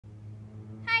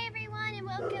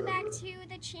welcome back to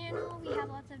the channel. We have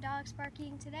lots of dogs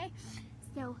barking today,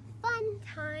 so fun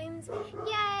times,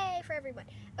 yay for everyone.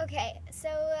 Okay, so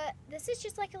this is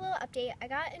just like a little update. I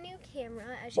got a new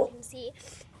camera, as you can see,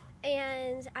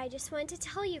 and I just wanted to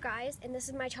tell you guys, and this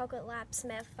is my chocolate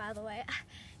lapsmith, by the way.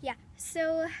 Yeah,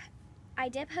 so I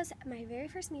did post my very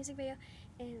first music video,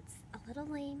 and it's a little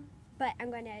lame, but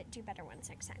I'm going to do better ones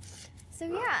next time. So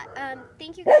yeah,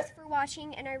 thank you guys for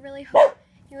watching, and I really hope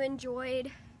you enjoyed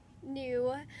my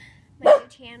new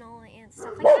channel and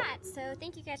stuff like that. So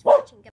thank you guys for watching.